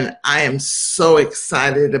I am so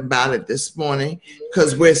excited about it this morning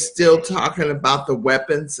because we're still talking about the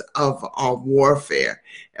weapons of our warfare.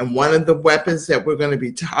 And one of the weapons that we're going to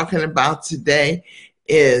be talking about today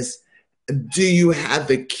is, do you have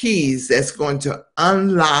the keys that's going to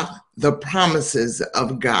unlock the promises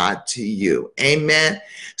of God to you? Amen.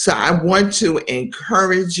 So I want to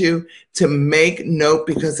encourage you to make note,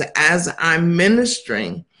 because as I'm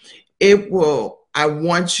ministering, I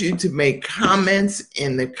want you to make comments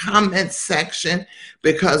in the comment section,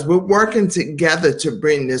 because we're working together to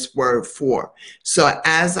bring this word forth. So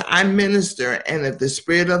as I minister, and if the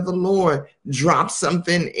Spirit of the Lord drops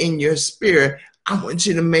something in your spirit, I want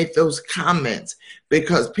you to make those comments,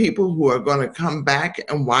 because people who are going to come back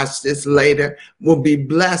and watch this later will be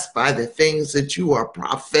blessed by the things that you are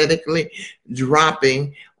prophetically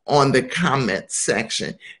dropping on the comment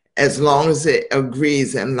section, as long as it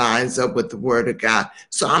agrees and lines up with the word of God.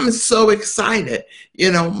 So I'm so excited.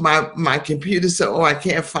 My computer said, oh, I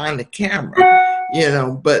can't find the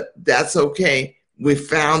camera, but that's okay. We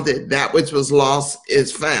found it. That which was lost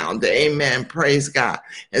is found. Amen. Praise God.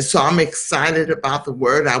 And so I'm excited about the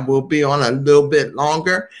word. I will be on a little bit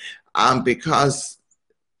longer because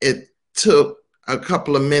it took a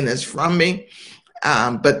couple of minutes from me,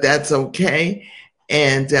 but that's okay.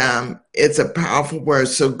 And it's a powerful word.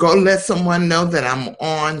 So go let someone know that I'm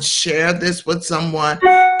on. Share this with someone.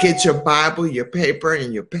 Get your Bible, your paper,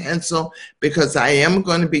 and your pencil, because I am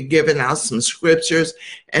going to be giving out some scriptures.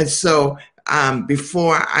 And so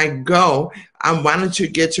before I go, why don't you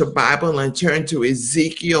get your Bible and turn to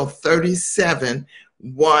Ezekiel 37,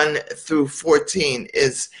 1 through 14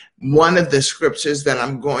 is one of the scriptures that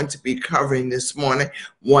I'm going to be covering this morning.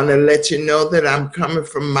 Want to let you know that I'm coming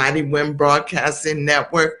from Mighty Wind Broadcasting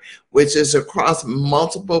Network, which is across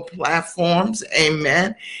multiple platforms,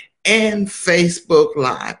 amen, and Facebook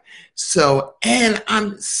Live. So, and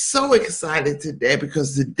I'm so excited today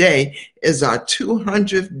because today is our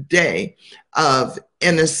 200th day of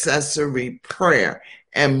intercessory prayer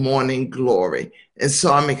and morning glory. And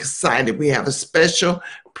so I'm excited. We have a special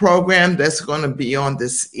program that's going to be on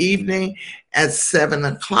this evening at 7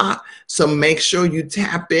 o'clock. So make sure you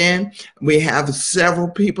tap in. We have several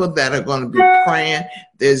people that are going to be praying.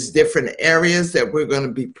 There's different areas that we're going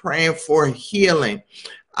to be praying for healing,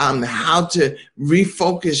 how to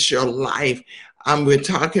refocus your life. We're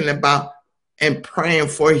talking about and praying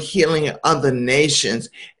for healing in other nations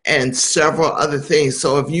and several other things.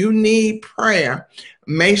 So if you need prayer,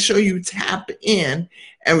 make sure you tap in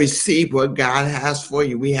and receive what God has for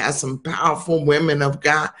you. We have some powerful women of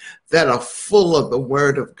God that are full of the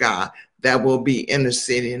word of God that will be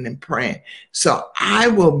interceding and praying. So I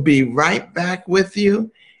will be right back with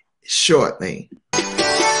you shortly.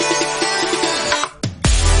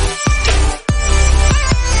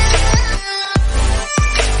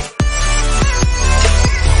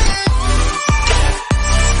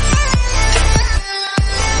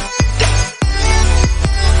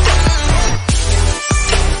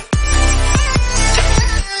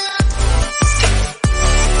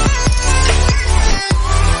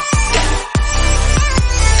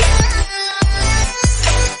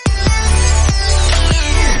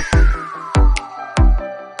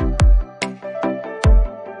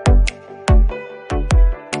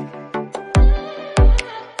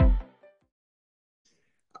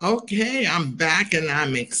 Okay, I'm back and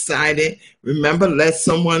I'm excited. Remember, let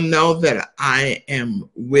someone know that I am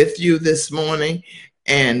with you this morning,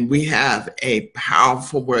 and we have a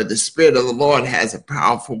powerful word. The Spirit of the Lord has a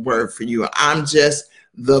powerful word for you. I'm just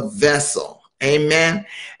the vessel. Amen.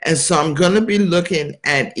 And so I'm going to be looking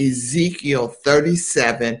at Ezekiel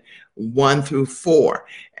 37, 1 through 4.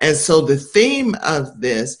 And so the theme of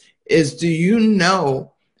this is, do you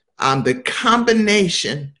know the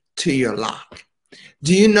combination to your lock?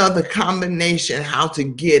 Do you know the combination, how to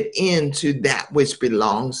get into that which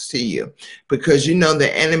belongs to you? Because you know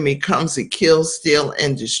the enemy comes to kill, steal,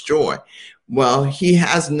 and destroy. Well, he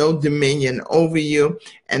has no dominion over you,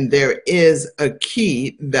 and there is a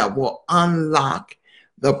key that will unlock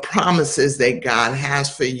the promises that God has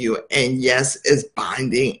for you. And yes, is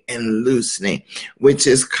binding and loosening, which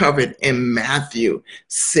is covered in Matthew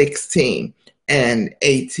 16 and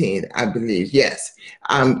 18, I believe. Yes.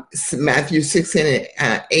 Matthew 16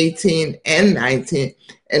 and 18 and 19.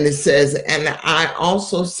 And it says, and I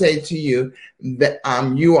also say to you that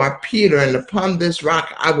you are Peter, and upon this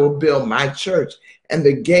rock I will build my church, and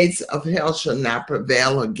the gates of hell shall not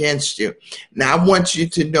prevail against you. Now, I want you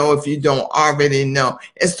to know, if you don't already know,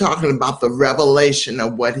 it's talking about the revelation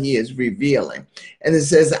of what he is revealing. And it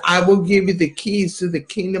says, I will give you the keys to the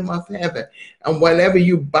kingdom of heaven, and whatever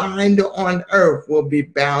you bind on earth will be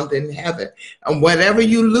bound in heaven, and whatever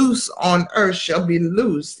you loose on earth shall be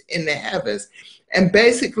loosed in the heavens. And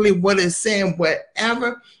basically what it's saying,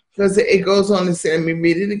 whatever, because it goes on to say, let me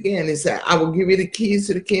read it again. It said, I will give you the keys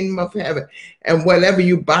to the kingdom of heaven, and whatever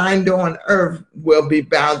you bind on earth will be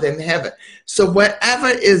bound in heaven. So whatever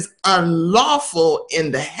is unlawful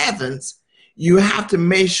in the heavens, you have to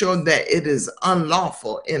make sure that it is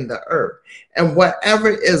unlawful in the earth. And whatever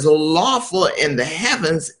is lawful in the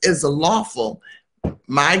heavens is lawful,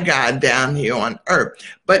 my God, down here on earth.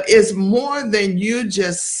 But it's more than you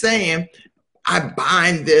just saying, I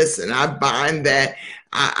bind this and I bind that.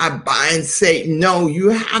 I bind Satan. No, you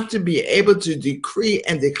have to be able to decree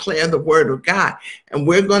and declare the word of God. And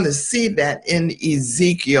we're going to see that in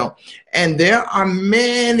Ezekiel. And there are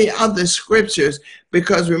many other scriptures,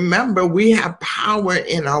 because remember, we have power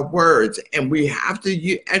in our words, and we have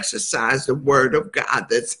to exercise the word of God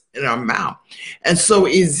that's in our mouth. And so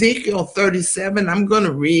Ezekiel 37, I'm going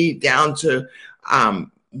to read down to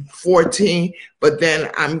 14, but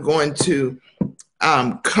then I'm going to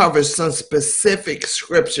cover some specific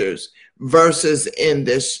scriptures, verses in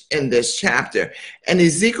this chapter. And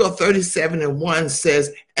Ezekiel 37:1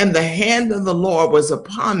 says, and the hand of the Lord was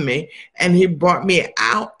upon me, and he brought me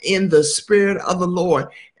out in the spirit of the Lord,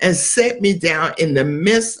 and set me down in the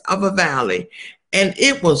midst of a valley, and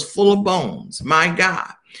it was full of bones, my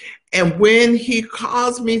God. And when he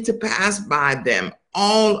caused me to pass by them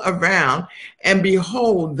all around, and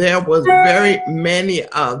behold, there was very many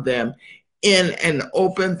of them in an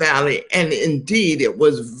open valley, and indeed it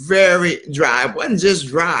was very dry. It wasn't just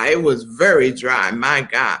dry, it was very dry, my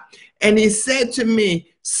God. And he said to me,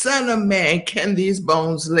 Son of man, can these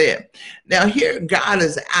bones live? Now here God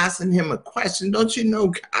is asking him a question. Don't you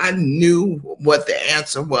know God knew what the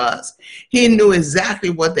answer was? He knew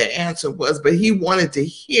exactly what the answer was, but he wanted to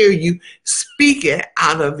hear you speak it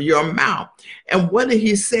out of your mouth. And what did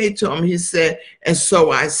he say to him? He said, and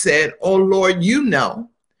so I said, oh Lord, you know.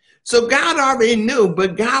 So God already knew,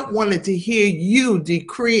 but God wanted to hear you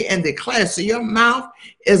decree and declare. So your mouth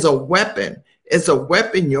is a weapon. It's a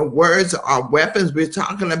weapon. Your words are weapons. We're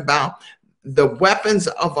talking about the weapons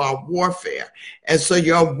of our warfare. And so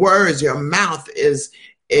your words, your mouth is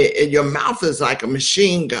like a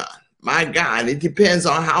machine gun. My God, it depends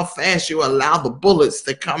on how fast you allow the bullets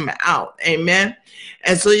to come out. Amen.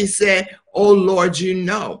 And so he said, oh Lord, you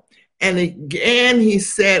know. And again, he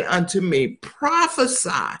said unto me,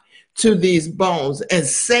 prophesy to these bones and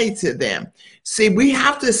say to them. See, we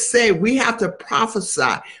have to say, we have to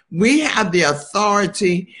prophesy. We have the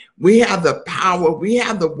authority, we have the power, we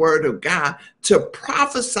have the word of God to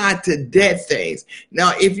prophesy to dead things.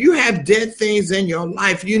 Now, if you have dead things in your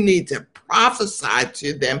life, you need to prophesy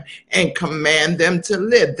to them and command them to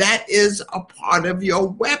live. That is a part of your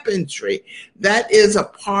weaponry. That is a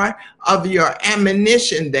part of your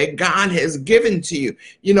ammunition that God has given to you.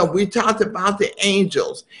 You know, we talked about the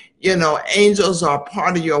angels. You know, angels are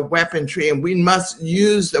part of your weaponry, and we must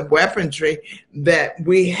use the weaponry that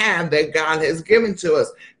we have, that God has given to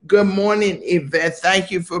us. Good morning, Yvette.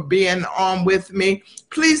 Thank you for being on with me.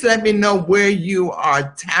 Please let me know where you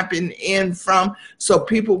are tapping in from so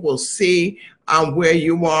people will see where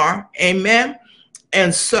you are. Amen.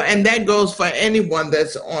 And that goes for anyone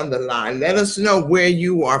that's on the line. Let us know where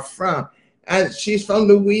you are from. She's from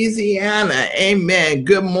Louisiana. Amen.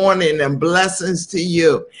 Good morning and blessings to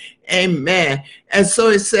you. Amen. And so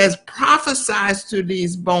it says, prophesy to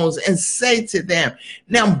these bones and say to them.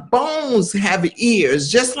 Now, bones have ears,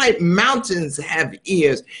 just like mountains have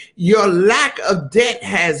ears. Your lack of debt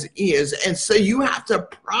has ears. And so you have to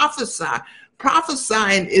prophesy.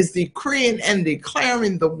 Prophesying is decreeing and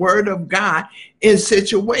declaring the word of God in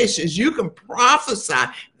situations. You can prophesy.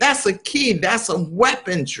 That's a key. That's a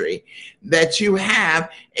weaponry that you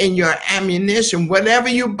have in your ammunition. Whatever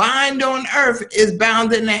you bind on earth is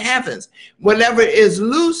bound in the heavens. Whatever is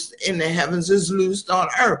loosed in the heavens is loosed on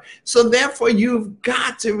earth. So therefore, you've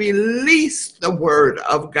got to release the word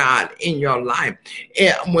of God in your life.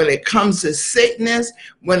 And when it comes to sickness,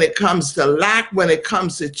 when it comes to lack, when it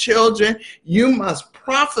comes to children, you must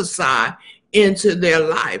prophesy into their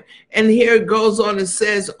life. And here it goes on and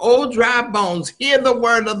says, "O dry bones, hear the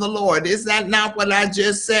word of the Lord." Is that not what I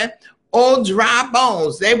just said? O dry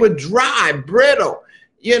bones, they were dry, brittle.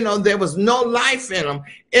 You know, there was no life in them.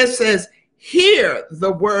 It says, hear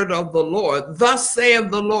the word of the Lord. Thus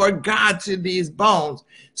saith the Lord God to these bones.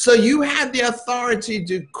 So you have the authority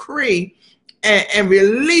to decree and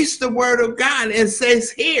release the word of God and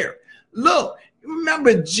says, here, look,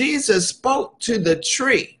 remember Jesus spoke to the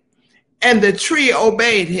tree and the tree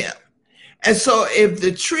obeyed him. And so if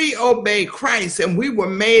the tree obeyed Christ and we were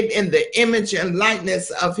made in the image and likeness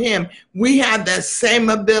of him, we have that same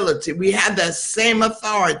ability. We have that same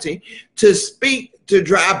authority to speak to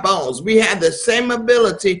dry bones. We have the same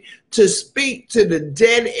ability to speak to the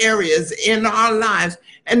dead areas in our lives,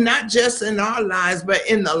 and not just in our lives, but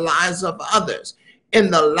in the lives of others, in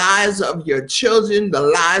the lives of your children, the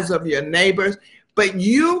lives of your neighbors. But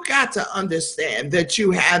you got to understand that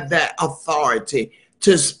you have that authority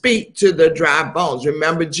to speak to the dry bones.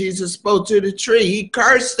 Remember, Jesus spoke to the tree. He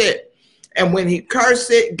cursed it. And when he cursed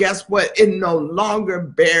it, guess what? It no longer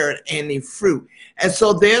bared any fruit. And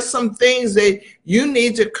so there's some things that you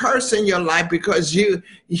need to curse in your life because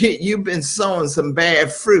you've been sowing some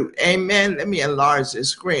bad fruit. Amen. Let me enlarge the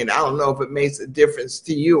screen. I don't know if it makes a difference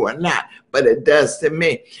to you or not, but it does to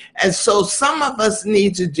me. And so some of us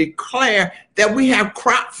need to declare that we have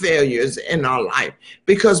crop failures in our life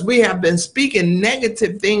because we have been speaking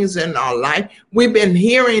negative things in our life. We've been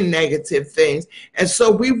hearing negative things. And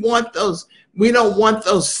so we don't want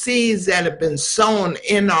those seeds that have been sown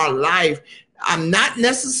in our life, not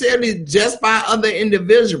necessarily just by other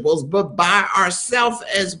individuals, but by ourselves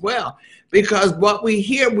as well. Because what we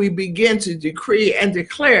hear, we begin to decree and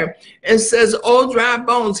declare. It says, "O dry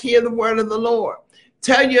bones, hear the word of the Lord."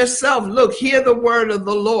 Tell yourself, look, hear the word of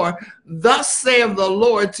the Lord. Thus saith the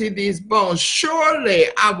Lord to these bones, surely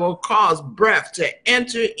I will cause breath to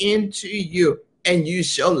enter into you, and you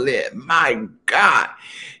shall live. My God,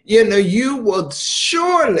 you will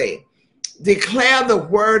surely declare the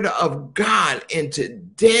word of God into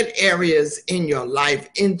dead areas in your life,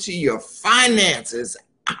 into your finances.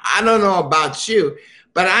 I don't know about you,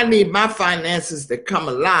 but I need my finances to come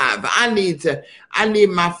alive. I need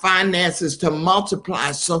my finances to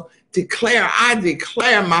multiply. So I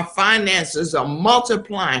declare my finances are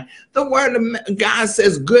multiplying. The word of God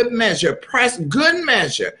says, good measure, pressed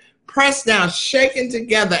down, shaken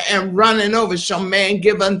together, and running over shall man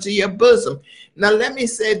give unto your bosom. Now, let me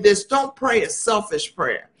say this. Don't pray a selfish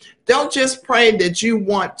prayer. Don't just pray that you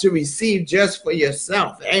want to receive just for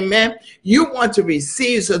yourself. Amen. You want to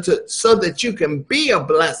receive so that you can be a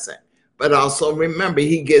blessing. But also remember,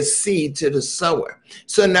 he gives seed to the sower.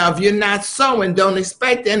 So now if you're not sowing, don't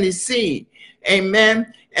expect any seed.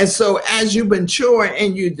 Amen. And so as you mature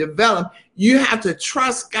and you develop, you have to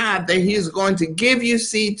trust God that he's going to give you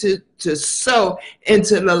seed to sow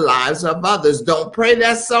into the lives of others. Don't pray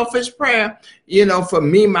that selfish prayer, for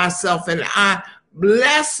me, myself, and I.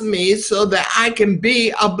 Bless me so that I can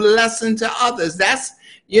be a blessing to others. That's,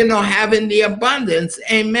 having the abundance.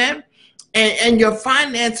 Amen. And your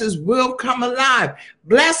finances will come alive.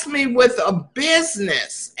 Bless me with a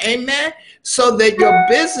business. Amen. So that your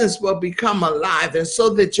business will become alive and so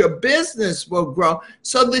that your business will grow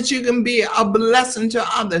so that you can be a blessing to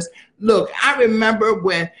others. Look, I remember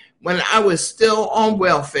when I was still on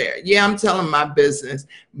welfare. Yeah, I'm telling my business,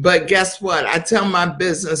 but guess what? I tell my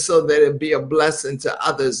business so that it be a blessing to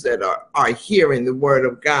others that are hearing the word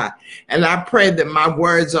of God. And I pray that my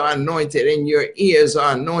words are anointed and your ears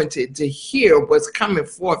are anointed to hear what's coming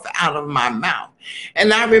forth out of my mouth.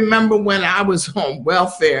 And I remember when I was on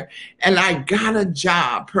welfare and I got a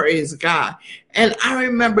job, praise God. And I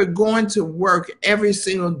remember going to work every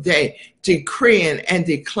single day, decreeing and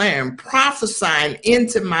declaring, prophesying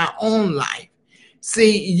into my own life.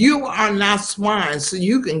 See, you are not swine, so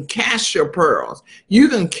you can cast your pearls. You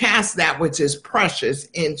can cast that which is precious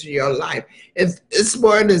into your life. If this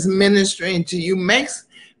word is ministering to you, make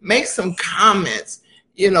some comments,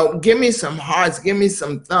 give me some hearts, give me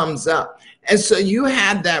some thumbs up. And so you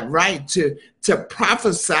have that right to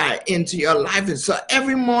prophesy into your life. And so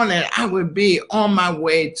every morning I would be on my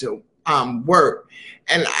way to work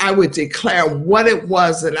and I would declare what it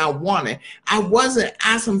was that I wanted. I wasn't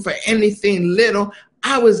asking for anything little.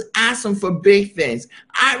 I was asking for big things.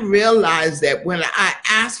 I realized that when I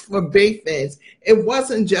asked for big things, it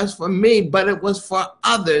wasn't just for me, but it was for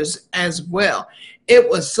others as well. It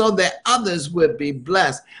was so that others would be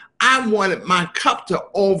blessed. I wanted my cup to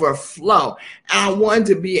overflow. And I wanted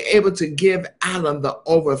to be able to give out of the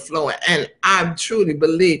overflow. And I truly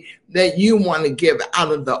believe that you want to give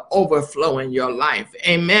out of the overflow in your life.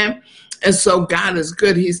 Amen. And so God is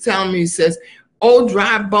good. He's telling me, he says, "O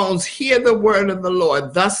dry bones, hear the word of the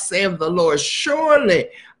Lord. Thus saith the Lord, surely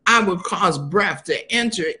I will cause breath to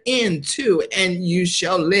enter into, and you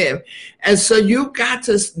shall live. And so you got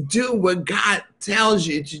to do what God tells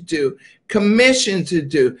you to do, commission to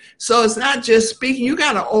do. So it's not just speaking. You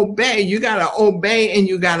got to obey. You got to obey and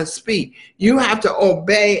you got to speak. You have to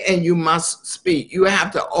obey and you must speak. You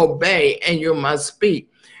have to obey and you must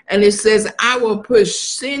speak. And it says, I will put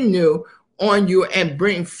sinew on you and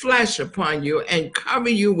bring flesh upon you and cover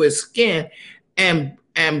you with skin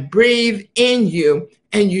and breathe in you,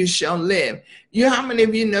 and you shall live. How many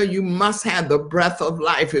of you know you must have the breath of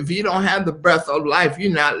life? If you don't have the breath of life,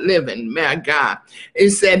 you're not living, my God. It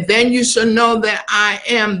said, then you shall know that I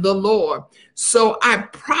am the Lord. So I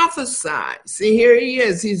prophesy. See, here he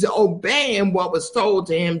is. He's obeying what was told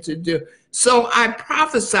to him to do. So I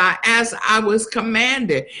prophesy as I was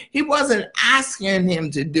commanded. He wasn't asking him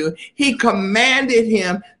to do. He commanded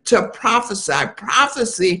him to prophesy.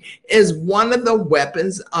 Prophecy is one of the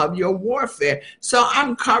weapons of your warfare. So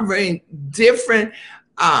I'm covering different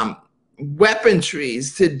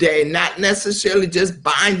weaponries today, not necessarily just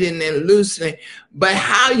binding and loosening, but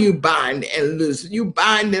how you bind and loose. You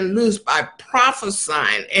bind and loose by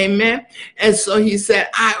prophesying. Amen. And so he said,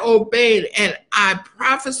 I obeyed and I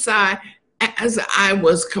prophesied as I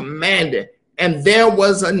was commanded, and there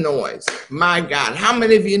was a noise. My God, how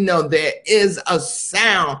many of you know there is a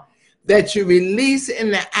sound that you release in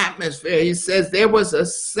the atmosphere? He says there was a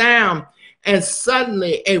sound and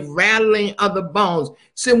suddenly a rattling of the bones.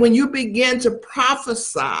 So when you begin to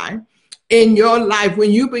prophesy in your life,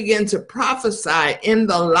 when you begin to prophesy in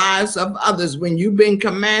the lives of others, when you've been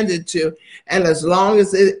commanded to, and as long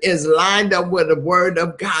as it is lined up with the word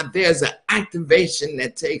of God, there's an activation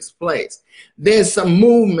that takes place. There's some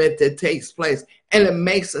movement that takes place, and it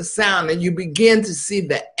makes a sound, and you begin to see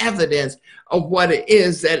the evidence of what it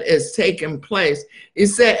is that is taking place. He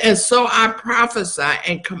said, and so I prophesied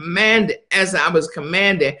and commanded as I was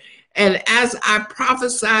commanded. And as I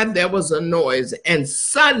prophesied, there was a noise, and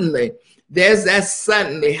suddenly, there's that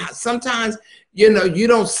suddenly. Sometimes, you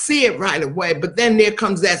don't see it right away, but then there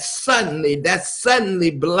comes that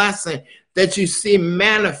suddenly blessing that you see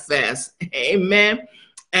manifest. Amen.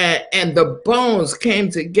 And the bones came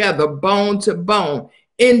together, bone to bone.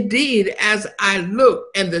 Indeed, as I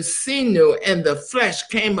looked, and the sinew and the flesh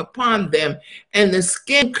came upon them, and the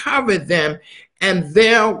skin covered them, and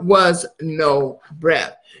there was no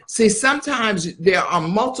breath. See, sometimes there are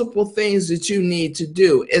multiple things that you need to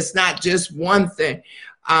do. It's not just one thing.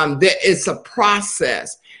 It's a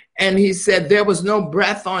process. And he said there was no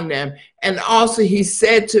breath on them. And also he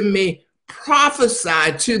said to me,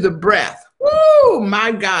 prophesy to the breath. Woo,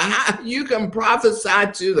 my God, you can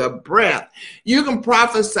prophesy to the breath. You can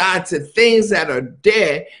prophesy to things that are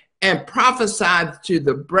dead and prophesy to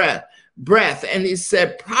the breath. And he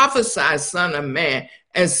said, prophesy, son of man,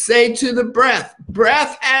 and say to the breath,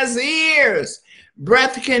 breath has ears.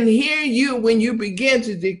 Breath can hear you when you begin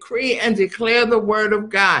to decree and declare the word of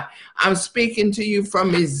God. I'm speaking to you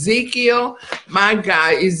from Ezekiel, my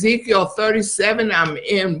God, Ezekiel 37, I'm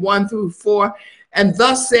in 1 through 4. And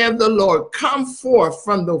thus saith the Lord, come forth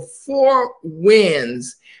from the four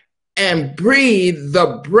winds and breathe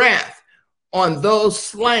the breath on those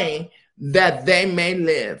slain, that they may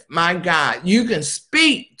live. My God, you can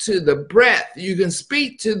speak to the breath. You can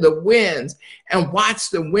speak to the winds and watch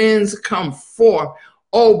the winds come forth.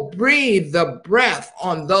 Oh, breathe the breath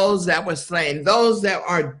on those that were slain, those that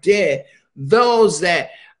are dead, those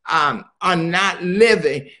that are not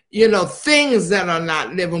living, things that are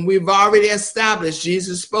not living. We've already established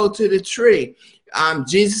Jesus spoke to the tree.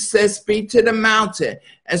 Jesus says, speak to the mountain.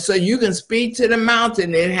 And so you can speak to the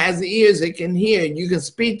mountain. It has ears, it can hear. You can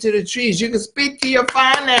speak to the trees. You can speak to your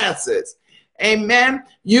finances. Amen.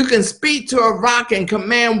 You can speak to a rock and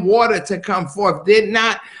command water to come forth.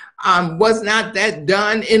 Was not that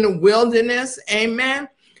done in the wilderness? Amen.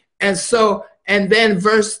 And then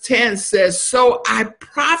verse 10 says, so I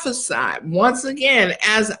prophesied once again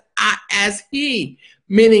as he,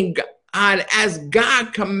 meaning God, as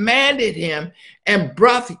God commanded him, and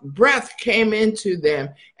breath came into them,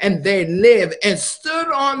 and they lived and stood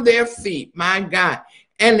on their feet, my God,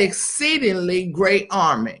 an exceedingly great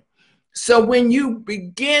army. So when you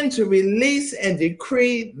begin to release and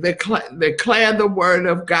decree, declare the word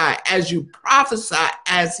of God, as you prophesy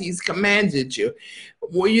as he's commanded you,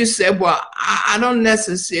 well, you said, well, I don't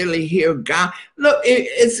necessarily hear God. Look,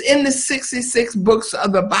 it's in the 66 books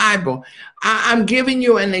of the Bible. I'm giving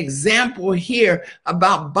you an example here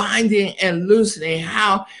about binding and loosening,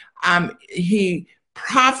 how he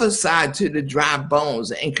prophesied to the dry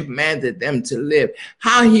bones and commanded them to live,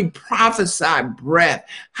 how he prophesied breath,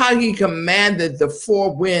 how he commanded the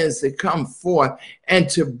four winds to come forth and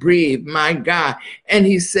to breathe, my God. And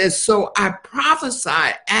he says, so I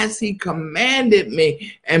prophesied as he commanded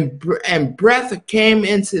me, and breath came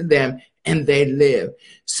into them and they lived.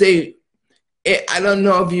 See, I don't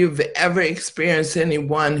know if you've ever experienced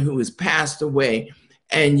anyone who has passed away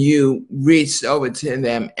and you reached over to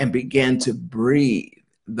them and began to breathe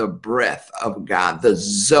the breath of God, the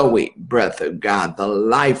Zoe breath of God, the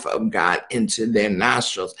life of God into their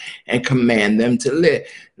nostrils and command them to live.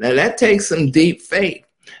 Now that takes some deep faith,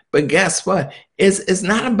 but guess what? It's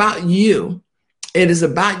not about you. It is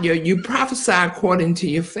about you prophesy according to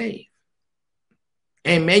your faith.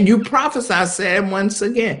 Amen. You prophesy, said once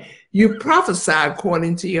again, you prophesy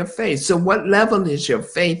according to your faith. So what level is your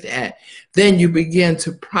faith at? Then you begin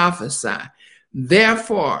to prophesy.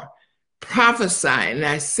 Therefore, prophesy, and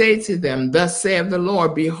I say to them, thus saith the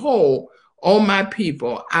Lord, behold, O my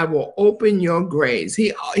people, I will open your graves.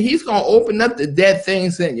 He's going to open up the dead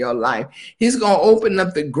things in your life. He's going to open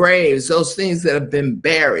up the graves, those things that have been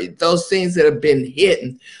buried, those things that have been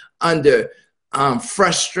hidden under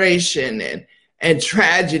frustration and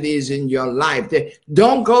tragedies in your life.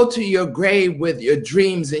 Don't go to your grave with your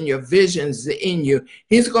dreams and your visions in you.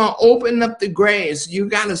 He's going to open up the graves. You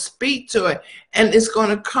got to speak to it, and it's going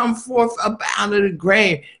to come forth up out of the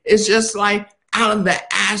grave. It's just like out of the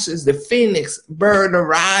ashes, the phoenix bird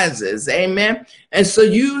arises. Amen. And so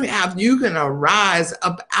you can arise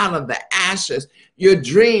up out of the ashes. Your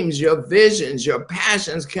dreams, your visions, your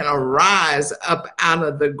passions can arise up out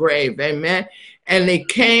of the grave. Amen. And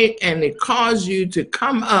it caused you to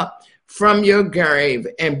come up from your grave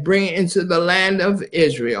and bring it into the land of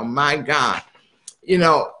Israel. My God,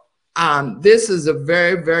 this is a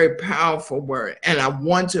very, very powerful word. And I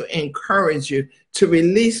want to encourage you to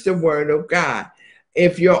release the word of God.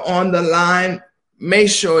 If you're on the line, make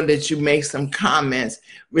sure that you make some comments.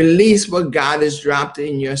 Release what God has dropped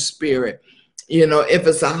in your spirit. If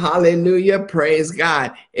it's a hallelujah, praise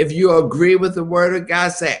God. If you agree with the word of God,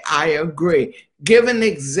 say, I agree. Give an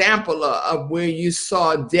example of where you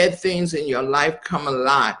saw dead things in your life come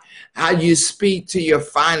alive, how you speak to your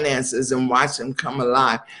finances and watch them come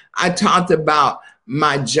alive. I talked about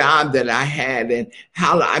my job that I had and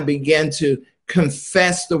how I began to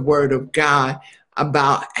confess the word of God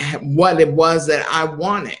about what it was that I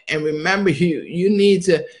wanted. And remember, you need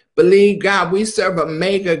to believe God. We serve a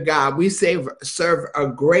mega God. We serve a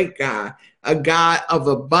great God, a God of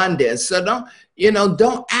abundance. So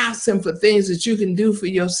don't ask him for things that you can do for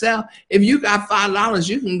yourself. If you got $5,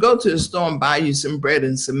 you can go to the store and buy you some bread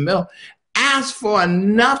and some milk. Ask for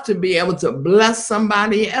enough to be able to bless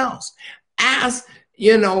somebody else. Ask,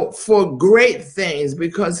 for great things,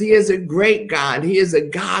 because he is a great God. He is a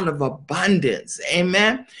God of abundance.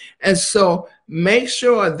 Amen. And so make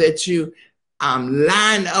sure that you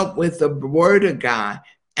line up with the word of God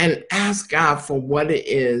and ask God for what it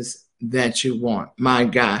is that you want. My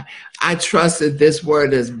God, I trust that this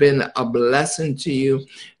word has been a blessing to you.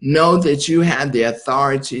 Know that you have the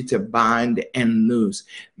authority to bind and loose,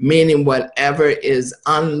 meaning whatever is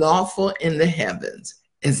unlawful in the heavens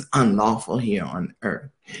is unlawful here on earth.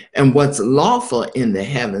 And what's lawful in the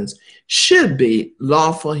heavens should be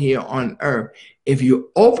lawful here on earth. If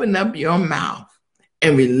you open up your mouth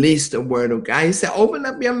and release the word of God. He said, open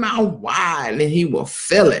up your mouth wide and he will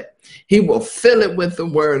fill it. He will fill it with the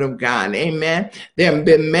word of God. Amen. There have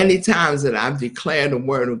been many times that I've declared the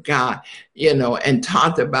word of God, and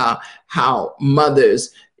talked about how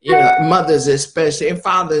mothers especially, and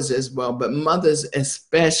fathers as well, but mothers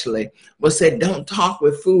especially will say, don't talk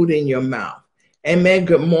with food in your mouth. Amen.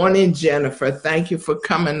 Good morning, Jennifer. Thank you for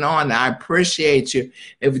coming on. I appreciate you.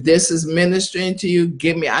 If this is ministering to you,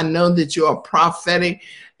 I know that you are prophetic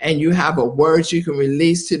and you have a word you can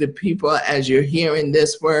release to the people as you're hearing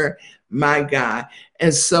this word. My God.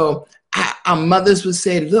 And so our mothers would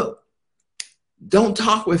say, look, don't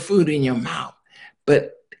talk with food in your mouth,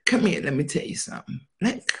 but come here. Let me tell you something.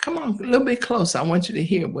 Come on, a little bit closer. I want you to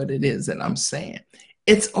hear what it is that I'm saying.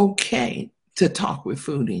 It's okay to talk with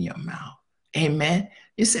food in your mouth. Amen.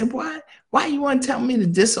 You say, what? Why you want to tell me to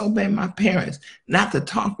disobey my parents, not to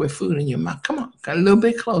talk with food in your mouth? Come on, a little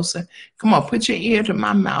bit closer. Come on, put your ear to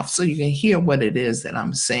my mouth so you can hear what it is that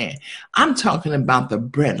I'm saying. I'm talking about the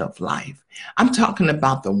bread of life. I'm talking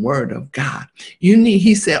about the word of God.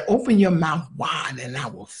 He said, open your mouth wide and I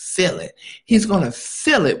will fill it. He's going to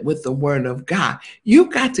fill it with the word of God. You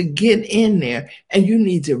got to get in there and you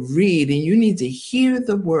need to read and you need to hear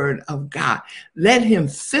the word of God. Let him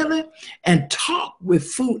fill it and talk with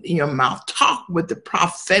food in your mouth. Talk with the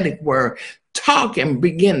prophetic word. talk and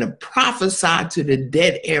begin to prophesy to the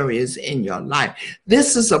dead areas in your life.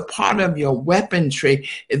 This is a part of your weaponry.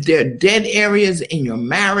 If there are dead areas in your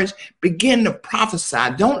marriage, begin to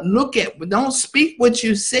prophesy. Don't speak what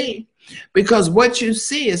you see, because what you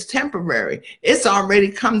see is temporary. It's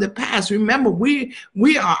already come to pass. Remember, we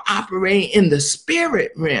are operating in the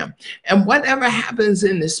spirit realm. And whatever happens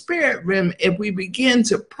in the spirit realm, if we begin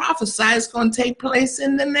to prophesy, it's going to take place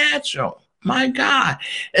in the natural. My God.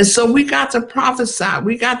 And so we got to prophesy.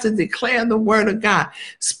 We got to declare the word of God.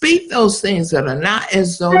 Speak those things that are not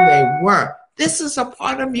as though they were. This is a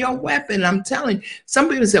part of your weapon. I'm telling you. Some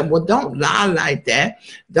people say, well, don't lie like that.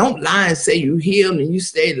 Don't lie and say you healed and you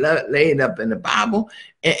stay laid up in the Bible,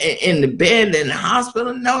 in the bed, in the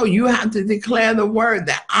hospital. No, you have to declare the word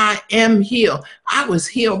that I am healed. I was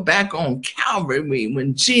healed back on Calvary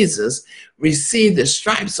when Jesus received the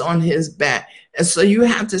stripes on his back. And so you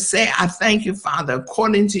have to say, I thank you, Father,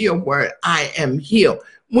 according to your word, I am healed.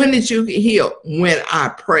 When did you get healed? When I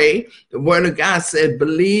pray. The word of God said,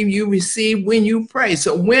 believe you receive when you pray.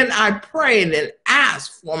 So when I prayed and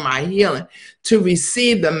asked for my healing, to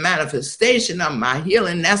receive the manifestation of my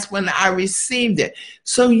healing, that's when I received it.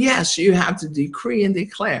 So yes, you have to decree and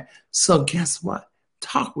declare. So guess what?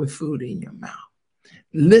 Talk with food in your mouth.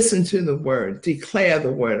 Listen to the word. Declare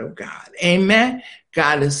the word of God. Amen.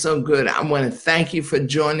 God is so good. I want to thank you for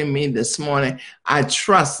joining me this morning. I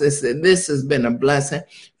trust that this has been a blessing.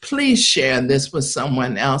 Please share this with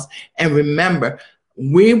someone else. And remember,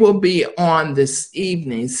 we will be on this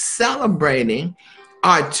evening celebrating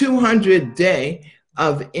our 200th day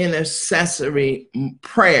of intercessory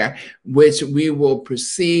prayer, which we will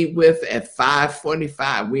proceed with at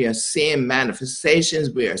 5:45. We are seeing manifestations.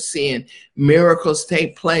 We are seeing miracles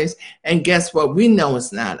take place. And guess what? We know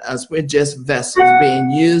it's not us. We're just vessels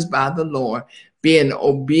being used by the Lord, being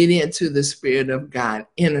obedient to the Spirit of God,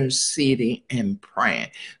 interceding and praying.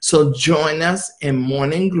 So join us in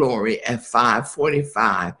Morning Glory at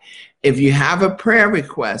 5:45. If you have a prayer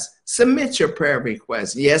request, submit your prayer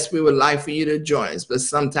request. Yes, we would like for you to join us, but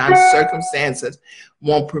sometimes circumstances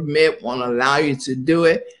won't allow you to do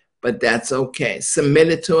it, but that's okay. Submit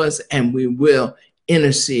it to us and we will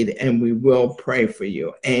intercede and we will pray for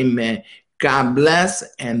you. Amen. God bless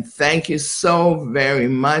and thank you so very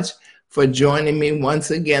much for joining me once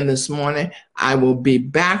again this morning. I will be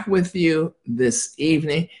back with you this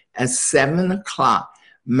evening at 7 o'clock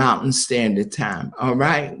Mountain Standard Time. All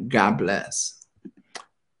right. God bless.